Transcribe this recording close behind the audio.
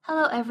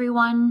Hello,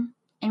 everyone,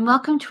 and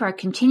welcome to our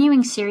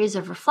continuing series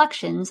of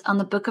reflections on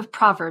the Book of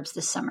Proverbs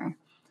this summer.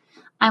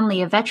 I'm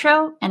Leah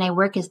Vetro, and I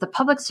work as the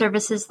Public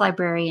Services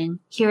Librarian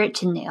here at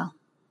Tyndale.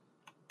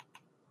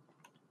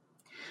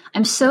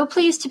 I'm so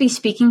pleased to be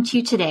speaking to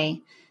you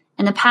today,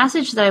 and the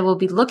passage that I will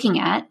be looking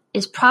at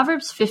is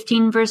Proverbs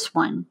 15, verse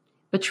 1,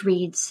 which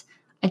reads,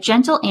 "A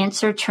gentle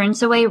answer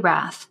turns away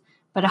wrath,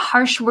 but a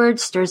harsh word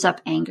stirs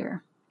up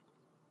anger."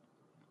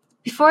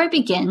 Before I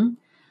begin,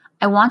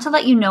 I want to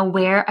let you know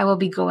where I will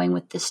be going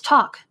with this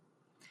talk.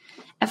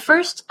 At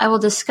first, I will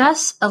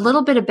discuss a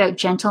little bit about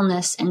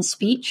gentleness and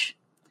speech,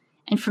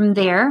 and from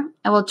there,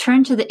 I will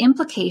turn to the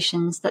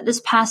implications that this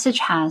passage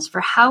has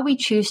for how we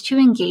choose to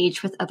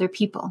engage with other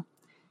people,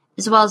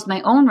 as well as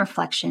my own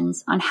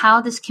reflections on how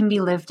this can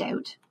be lived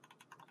out.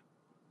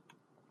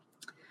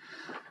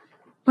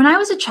 When I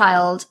was a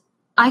child,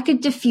 I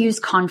could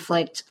diffuse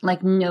conflict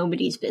like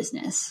nobody's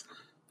business.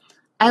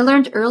 I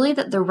learned early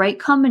that the right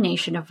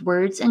combination of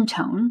words and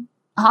tone,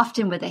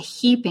 often with a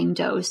heaping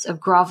dose of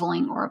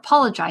groveling or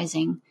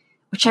apologizing,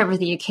 whichever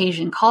the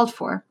occasion called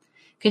for,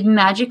 could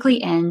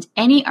magically end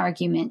any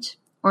argument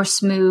or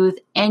smooth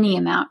any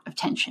amount of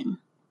tension.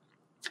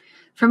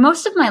 For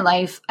most of my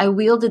life, I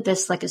wielded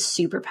this like a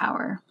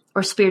superpower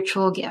or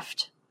spiritual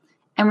gift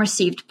and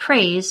received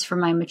praise for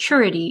my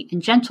maturity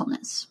and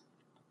gentleness.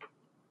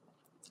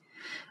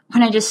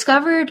 When I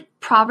discovered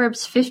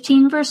Proverbs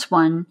 15, verse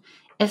 1,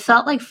 it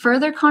felt like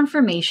further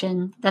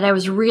confirmation that I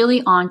was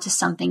really on to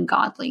something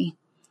godly.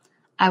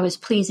 I was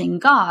pleasing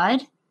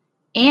God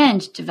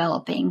and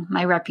developing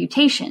my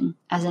reputation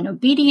as an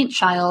obedient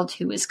child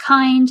who was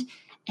kind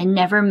and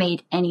never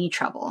made any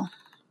trouble.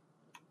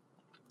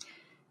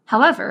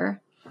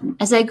 However,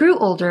 as I grew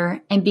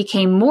older and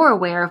became more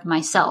aware of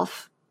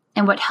myself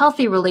and what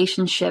healthy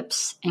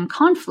relationships and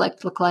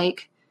conflict look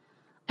like,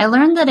 I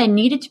learned that I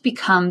needed to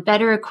become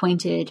better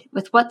acquainted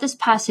with what this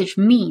passage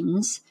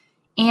means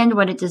and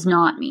what it does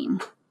not mean.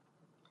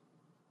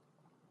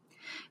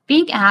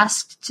 Being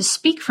asked to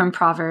speak from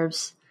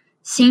Proverbs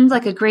seemed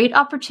like a great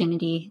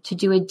opportunity to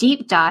do a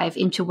deep dive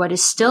into what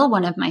is still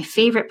one of my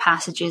favorite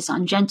passages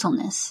on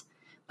gentleness,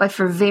 but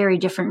for very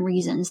different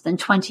reasons than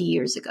 20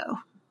 years ago.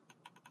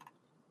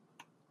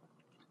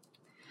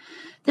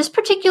 This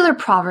particular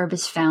proverb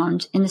is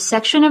found in the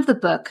section of the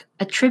book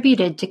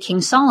attributed to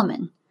King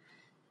Solomon.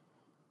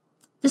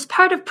 This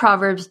part of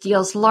Proverbs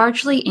deals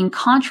largely in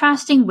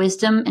contrasting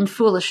wisdom and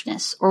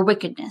foolishness or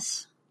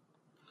wickedness.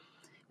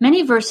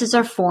 Many verses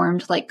are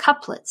formed like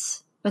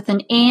couplets, with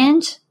an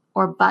and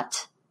or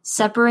but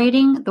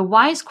separating the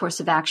wise course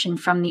of action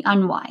from the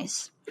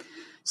unwise.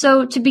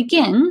 So to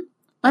begin,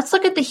 let's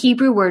look at the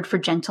Hebrew word for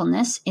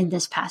gentleness in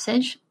this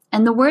passage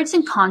and the words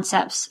and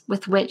concepts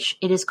with which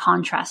it is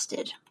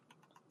contrasted.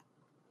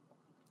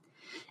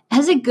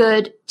 As a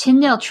good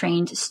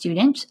Tyndale-trained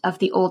student of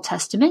the Old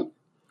Testament,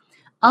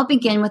 I'll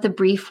begin with a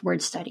brief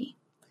word study.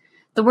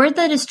 The word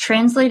that is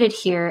translated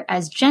here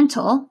as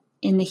gentle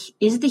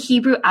is the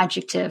Hebrew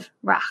adjective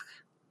rach.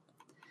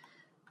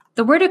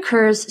 The word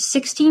occurs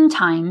 16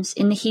 times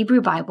in the Hebrew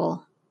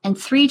Bible and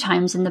 3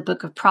 times in the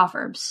Book of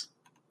Proverbs.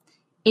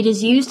 It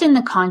is used in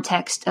the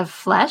context of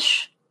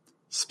flesh,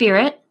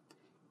 spirit,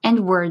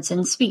 and words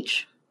and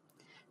speech,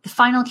 the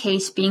final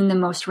case being the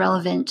most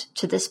relevant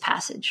to this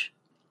passage.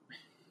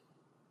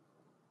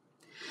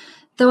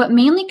 Though it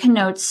mainly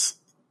connotes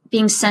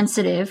being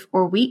sensitive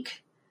or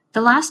weak,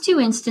 the last 2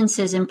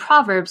 instances in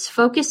Proverbs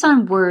focus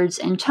on words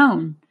and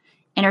tone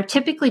and are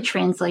typically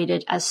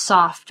translated as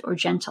soft or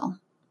gentle.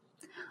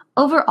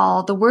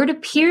 Overall, the word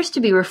appears to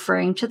be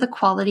referring to the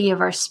quality of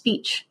our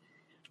speech,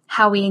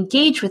 how we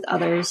engage with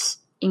others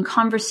in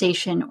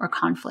conversation or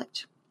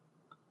conflict.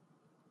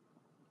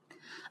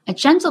 A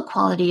gentle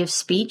quality of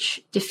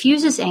speech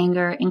diffuses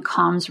anger and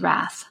calms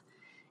wrath,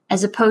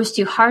 as opposed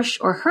to harsh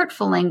or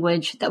hurtful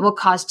language that will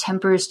cause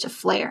tempers to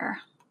flare.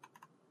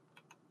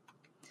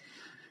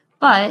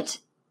 But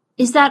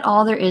is that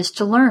all there is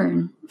to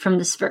learn from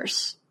this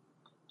verse?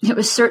 It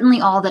was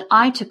certainly all that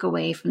I took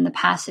away from the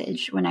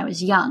passage when I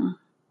was young.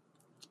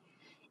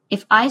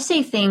 If I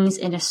say things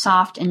in a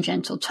soft and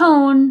gentle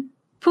tone,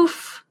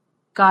 poof,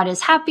 God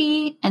is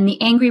happy and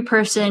the angry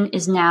person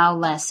is now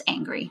less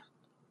angry.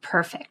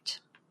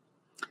 Perfect.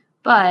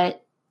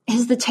 But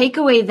is the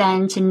takeaway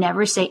then to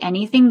never say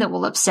anything that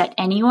will upset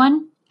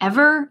anyone?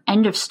 Ever?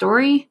 End of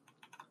story?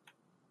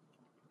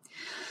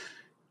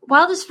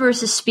 While this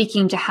verse is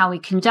speaking to how we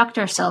conduct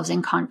ourselves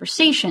in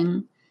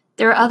conversation,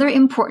 there are other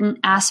important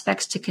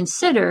aspects to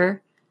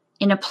consider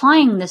in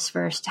applying this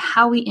verse to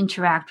how we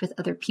interact with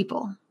other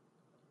people.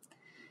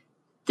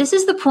 This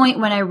is the point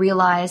when I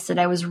realized that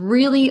I was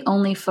really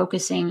only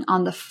focusing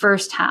on the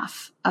first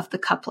half of the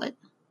couplet.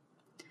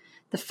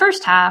 The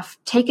first half,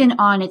 taken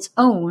on its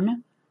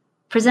own,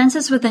 presents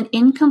us with an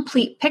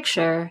incomplete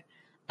picture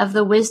of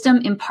the wisdom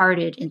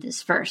imparted in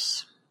this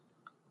verse.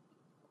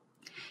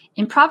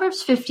 In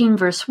Proverbs 15,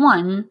 verse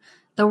 1,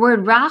 the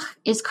word rach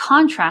is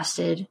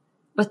contrasted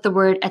with the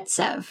word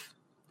etzev,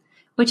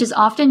 which is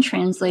often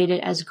translated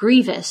as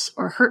grievous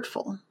or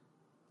hurtful.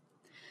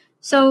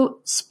 So,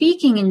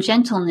 speaking in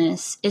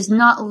gentleness is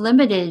not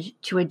limited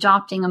to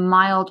adopting a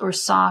mild or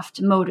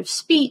soft mode of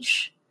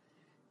speech,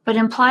 but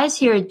implies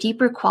here a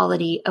deeper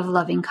quality of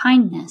loving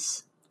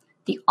kindness,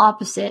 the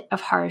opposite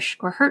of harsh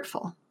or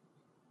hurtful.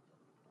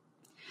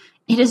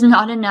 It is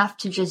not enough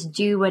to just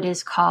do what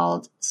is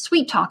called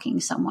sweet-talking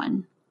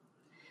someone.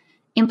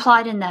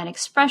 Implied in that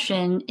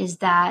expression is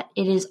that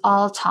it is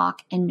all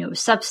talk and no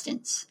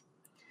substance.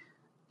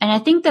 And I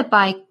think that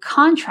by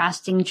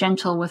contrasting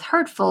gentle with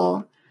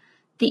hurtful,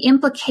 the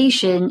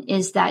implication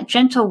is that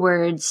gentle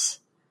words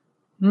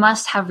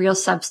must have real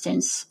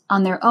substance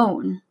on their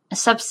own, a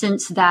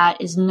substance that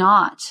is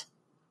not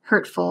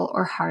hurtful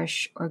or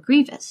harsh or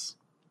grievous.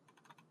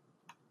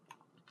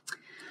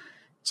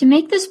 To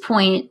make this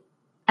point,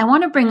 I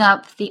want to bring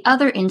up the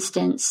other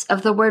instance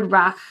of the word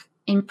rach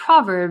in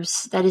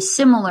Proverbs that is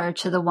similar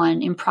to the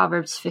one in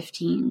Proverbs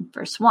 15,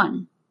 verse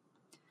 1.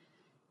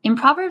 In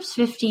Proverbs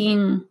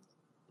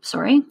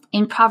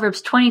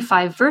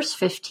 25, verse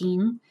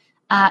 15,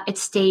 it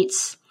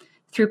states,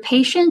 "Through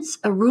patience,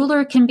 a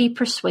ruler can be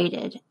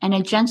persuaded, and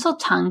a gentle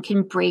tongue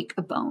can break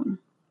a bone."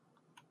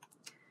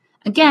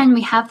 Again,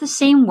 we have the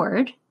same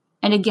word,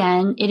 and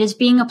again, it is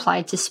being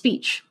applied to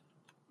speech.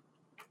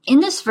 In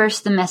this verse,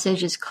 the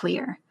message is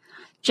clear.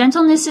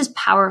 Gentleness is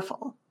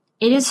powerful.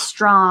 It is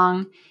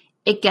strong.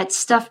 It gets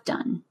stuff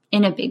done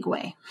in a big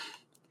way.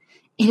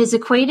 It is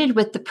equated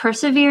with the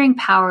persevering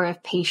power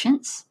of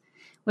patience,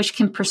 which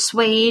can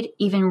persuade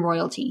even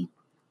royalty.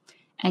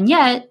 And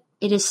yet,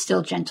 it is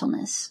still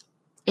gentleness.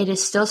 It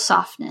is still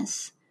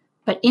softness.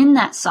 But in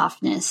that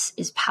softness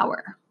is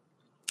power.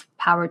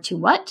 Power to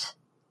what?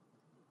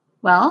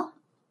 Well,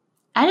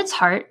 at its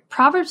heart,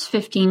 Proverbs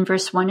 15,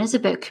 verse 1 is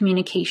about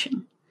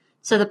communication.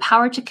 So the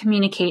power to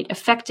communicate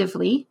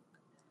effectively,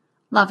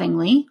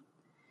 lovingly,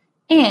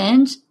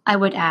 and, I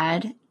would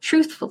add,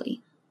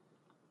 truthfully.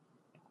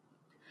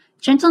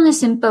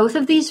 Gentleness in both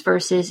of these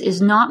verses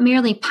is not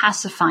merely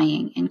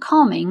pacifying and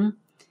calming,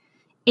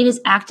 it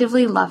is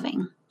actively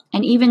loving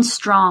and even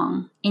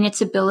strong in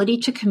its ability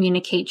to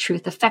communicate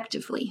truth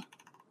effectively.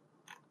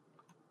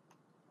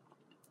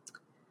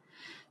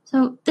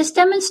 So this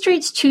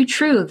demonstrates two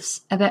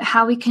truths about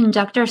how we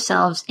conduct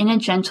ourselves in a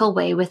gentle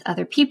way with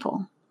other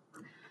people.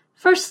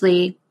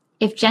 Firstly,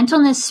 if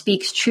gentleness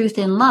speaks truth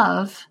in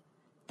love,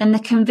 then the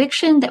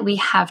conviction that we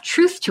have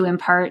truth to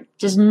impart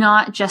does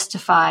not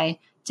justify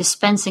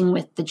dispensing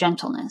with the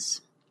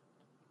gentleness.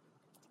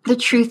 The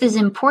truth is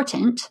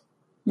important,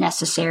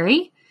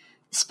 necessary,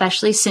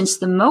 especially since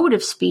the mode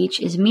of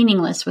speech is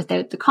meaningless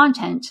without the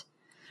content,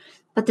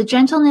 but the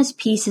gentleness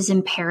piece is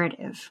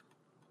imperative.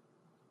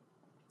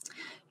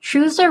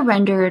 Truths are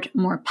rendered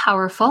more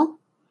powerful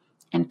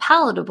and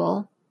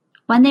palatable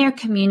when they are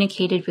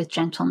communicated with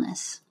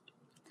gentleness.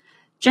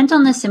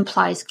 Gentleness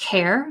implies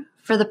care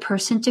for the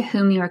person to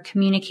whom you are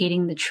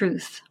communicating the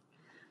truth.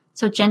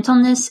 So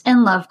gentleness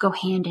and love go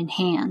hand in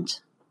hand.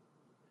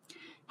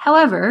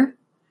 However,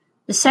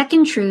 the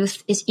second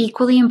truth is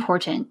equally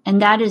important,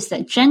 and that is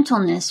that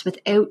gentleness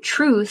without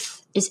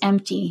truth is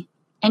empty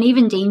and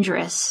even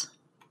dangerous.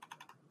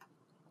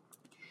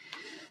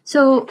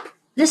 So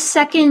this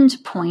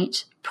second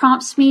point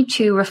prompts me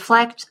to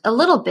reflect a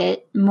little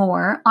bit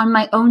more on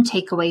my own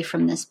takeaway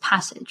from this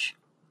passage.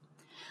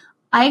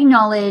 I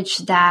acknowledge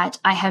that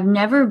I have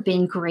never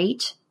been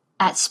great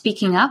at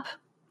speaking up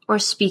or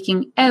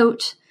speaking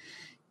out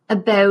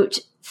about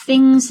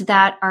things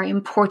that are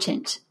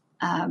important,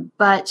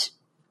 but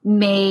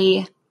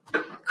may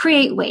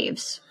create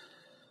waves.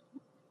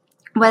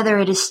 Whether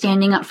it is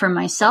standing up for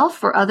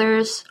myself or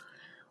others,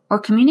 or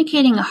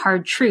communicating a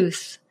hard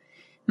truth,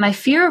 my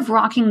fear of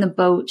rocking the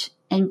boat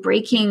and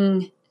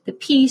breaking the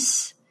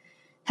peace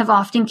have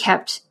often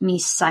kept me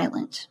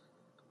silent.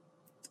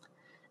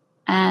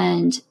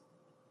 And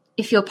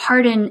if you'll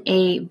pardon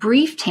a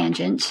brief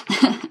tangent,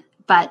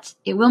 but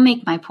it will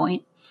make my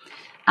point,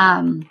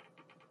 over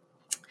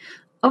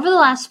the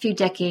last few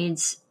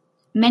decades,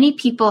 many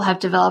people have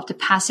developed a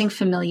passing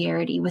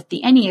familiarity with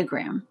the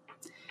Enneagram.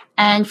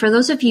 And for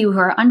those of you who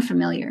are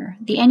unfamiliar,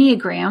 the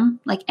Enneagram,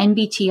 like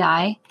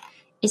MBTI,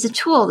 is a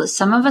tool that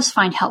some of us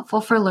find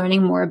helpful for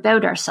learning more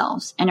about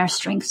ourselves and our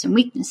strengths and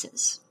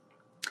weaknesses.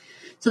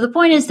 So the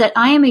point is that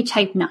I am a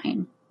type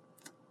 9,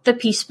 the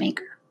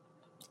peacemaker.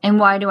 And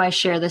why do I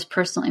share this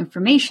personal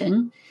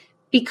information?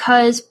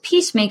 Because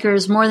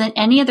peacemakers, more than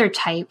any other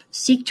type,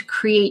 seek to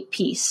create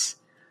peace,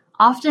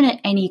 often at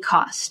any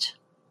cost.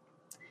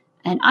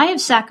 And I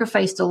have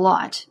sacrificed a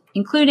lot,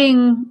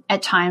 including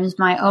at times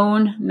my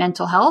own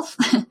mental health,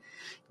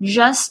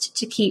 just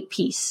to keep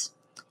peace.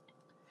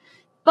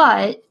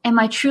 But am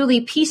I truly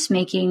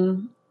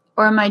peacemaking,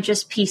 or am I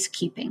just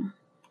peacekeeping?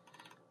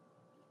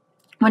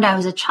 When I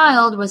was a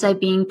child, was I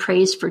being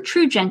praised for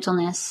true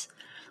gentleness,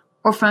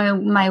 or for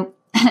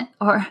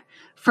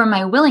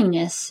my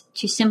willingness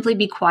to simply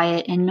be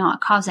quiet and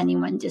not cause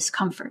anyone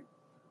discomfort?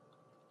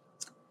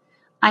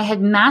 I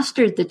had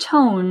mastered the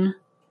tone,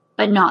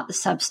 but not the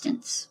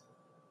substance.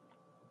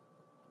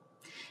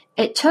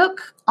 It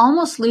took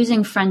almost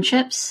losing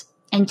friendships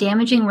and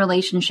damaging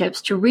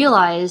relationships to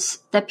realize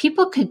that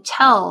people could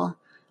tell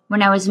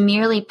when I was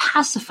merely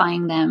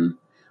pacifying them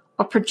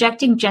or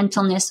projecting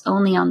gentleness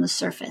only on the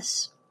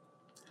surface.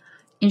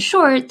 In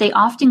short, they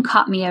often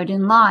caught me out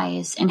in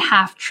lies and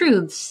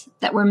half-truths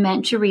that were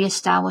meant to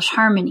reestablish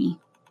harmony.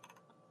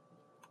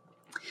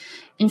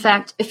 In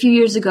fact, a few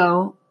years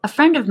ago, a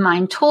friend of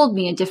mine told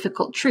me a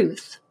difficult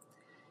truth.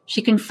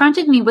 She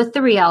confronted me with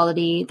the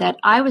reality that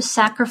I was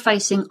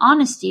sacrificing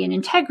honesty and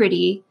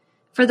integrity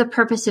for the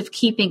purpose of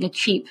keeping a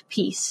cheap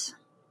peace.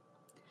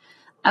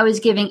 I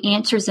was giving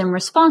answers and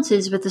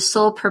responses with the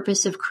sole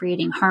purpose of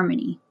creating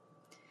harmony.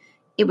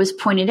 It was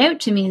pointed out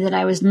to me that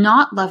I was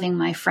not loving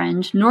my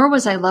friend, nor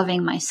was I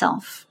loving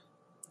myself.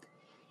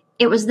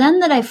 It was then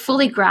that I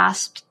fully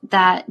grasped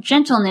that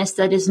gentleness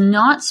that is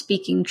not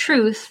speaking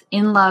truth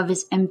in love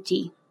is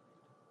empty.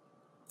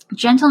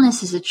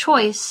 Gentleness is a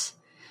choice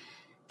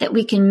that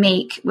we can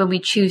make when we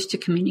choose to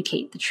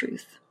communicate the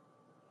truth.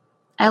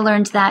 I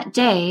learned that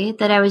day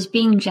that I was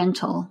being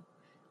gentle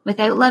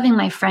without loving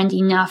my friend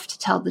enough to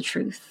tell the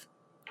truth.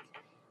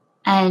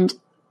 And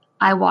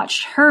I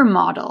watched her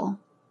model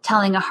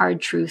telling a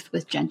hard truth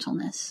with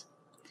gentleness.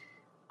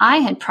 I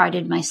had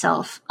prided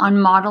myself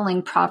on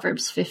modeling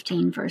Proverbs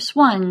 15 verse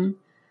 1,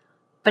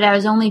 but I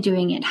was only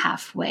doing it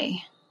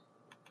halfway.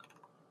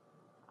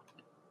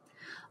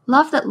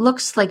 Love that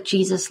looks like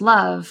Jesus'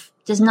 love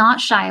does not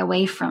shy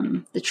away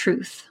from the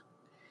truth.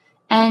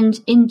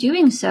 And in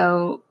doing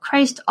so,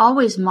 Christ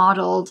always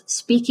modeled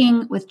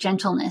speaking with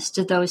gentleness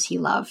to those he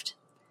loved,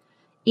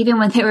 even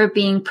when they were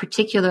being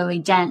particularly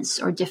dense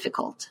or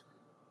difficult.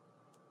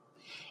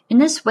 In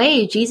this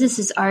way, Jesus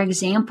is our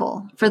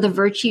example for the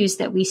virtues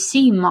that we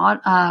see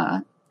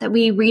that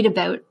we read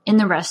about in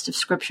the rest of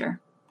Scripture.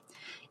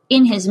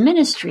 In his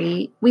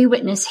ministry, we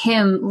witness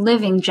him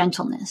living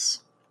gentleness.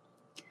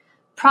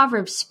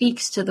 Proverbs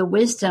speaks to the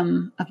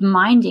wisdom of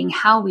minding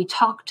how we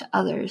talk to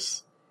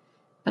others,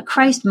 but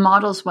Christ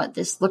models what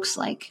this looks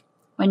like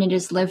when it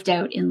is lived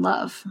out in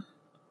love.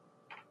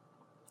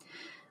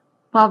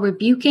 While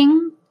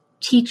rebuking,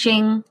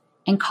 teaching,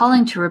 and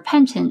calling to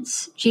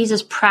repentance,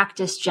 Jesus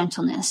practiced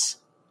gentleness,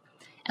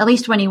 at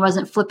least when he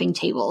wasn't flipping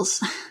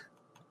tables.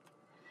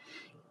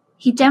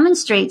 He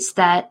demonstrates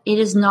that it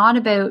is not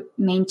about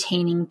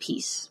maintaining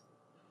peace.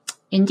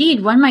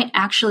 Indeed, one might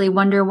actually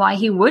wonder why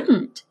he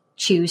wouldn't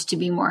choose to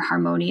be more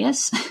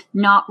harmonious,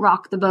 not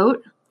rock the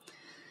boat.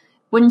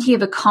 Wouldn't he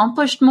have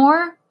accomplished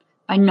more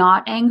by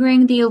not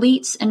angering the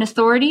elites and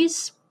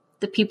authorities,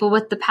 the people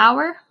with the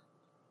power?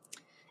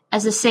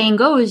 As the saying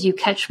goes, you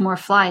catch more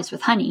flies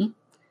with honey.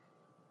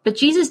 But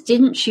Jesus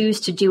didn't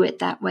choose to do it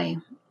that way.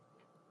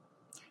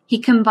 He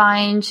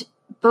combined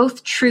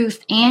both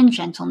truth and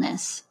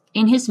gentleness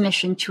in his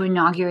mission to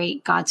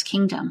inaugurate God's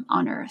kingdom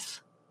on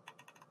earth.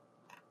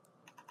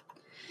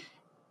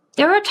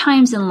 There are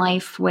times in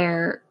life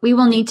where we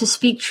will need to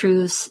speak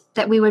truths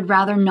that we would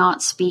rather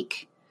not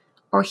speak,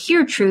 or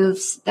hear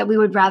truths that we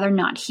would rather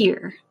not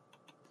hear.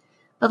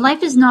 But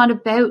life is not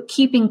about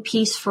keeping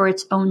peace for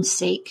its own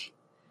sake,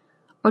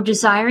 or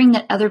desiring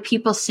that other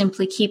people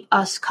simply keep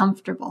us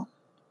comfortable.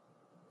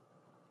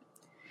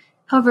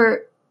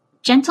 However,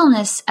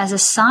 gentleness as a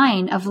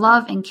sign of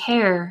love and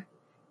care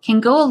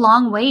can go a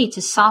long way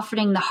to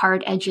softening the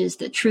hard edges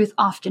that truth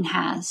often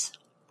has.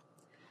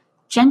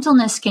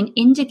 Gentleness can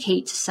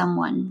indicate to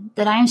someone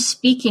that I am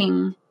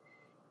speaking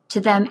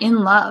to them in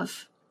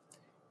love,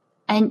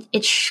 and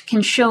it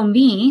can show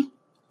me,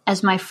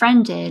 as my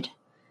friend did,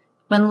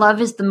 when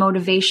love is the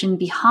motivation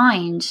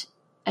behind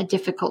a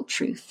difficult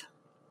truth.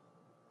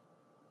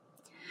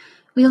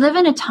 We live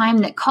in a time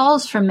that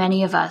calls for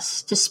many of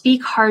us to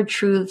speak hard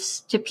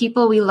truths to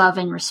people we love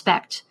and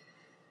respect,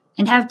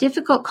 and have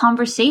difficult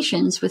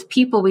conversations with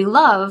people we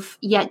love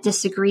yet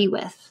disagree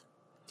with.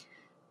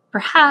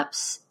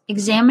 Perhaps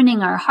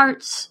examining our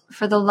hearts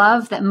for the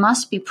love that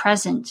must be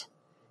present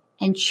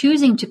and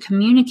choosing to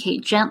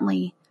communicate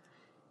gently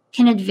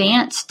can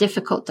advance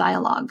difficult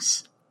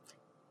dialogues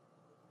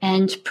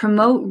and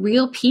promote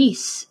real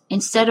peace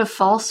instead of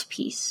false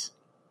peace,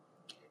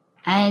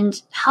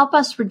 and help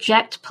us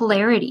reject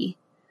polarity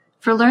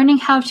for learning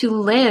how to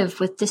live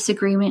with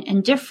disagreement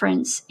and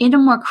difference in a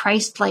more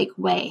Christ-like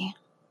way.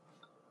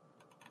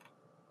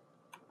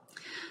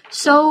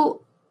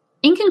 So,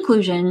 in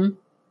conclusion,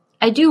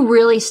 I do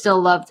really still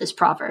love this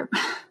proverb.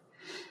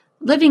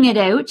 Living it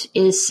out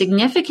is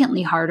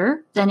significantly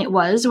harder than it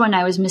was when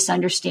I was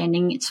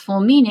misunderstanding its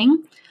full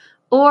meaning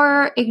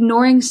or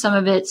ignoring some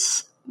of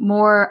its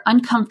more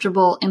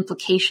uncomfortable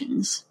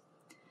implications.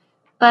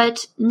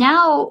 But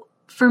now,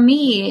 for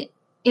me,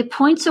 it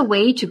points a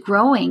way to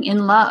growing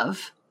in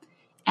love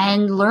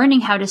and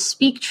learning how to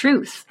speak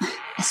truth,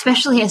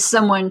 especially as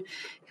someone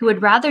who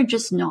would rather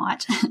just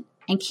not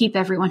and keep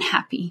everyone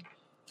happy.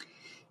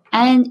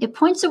 And it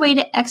points a way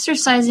to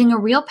exercising a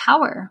real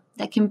power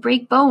that can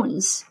break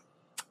bones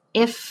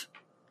if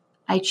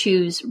I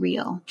choose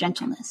real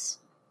gentleness.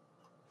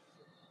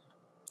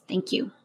 Thank you.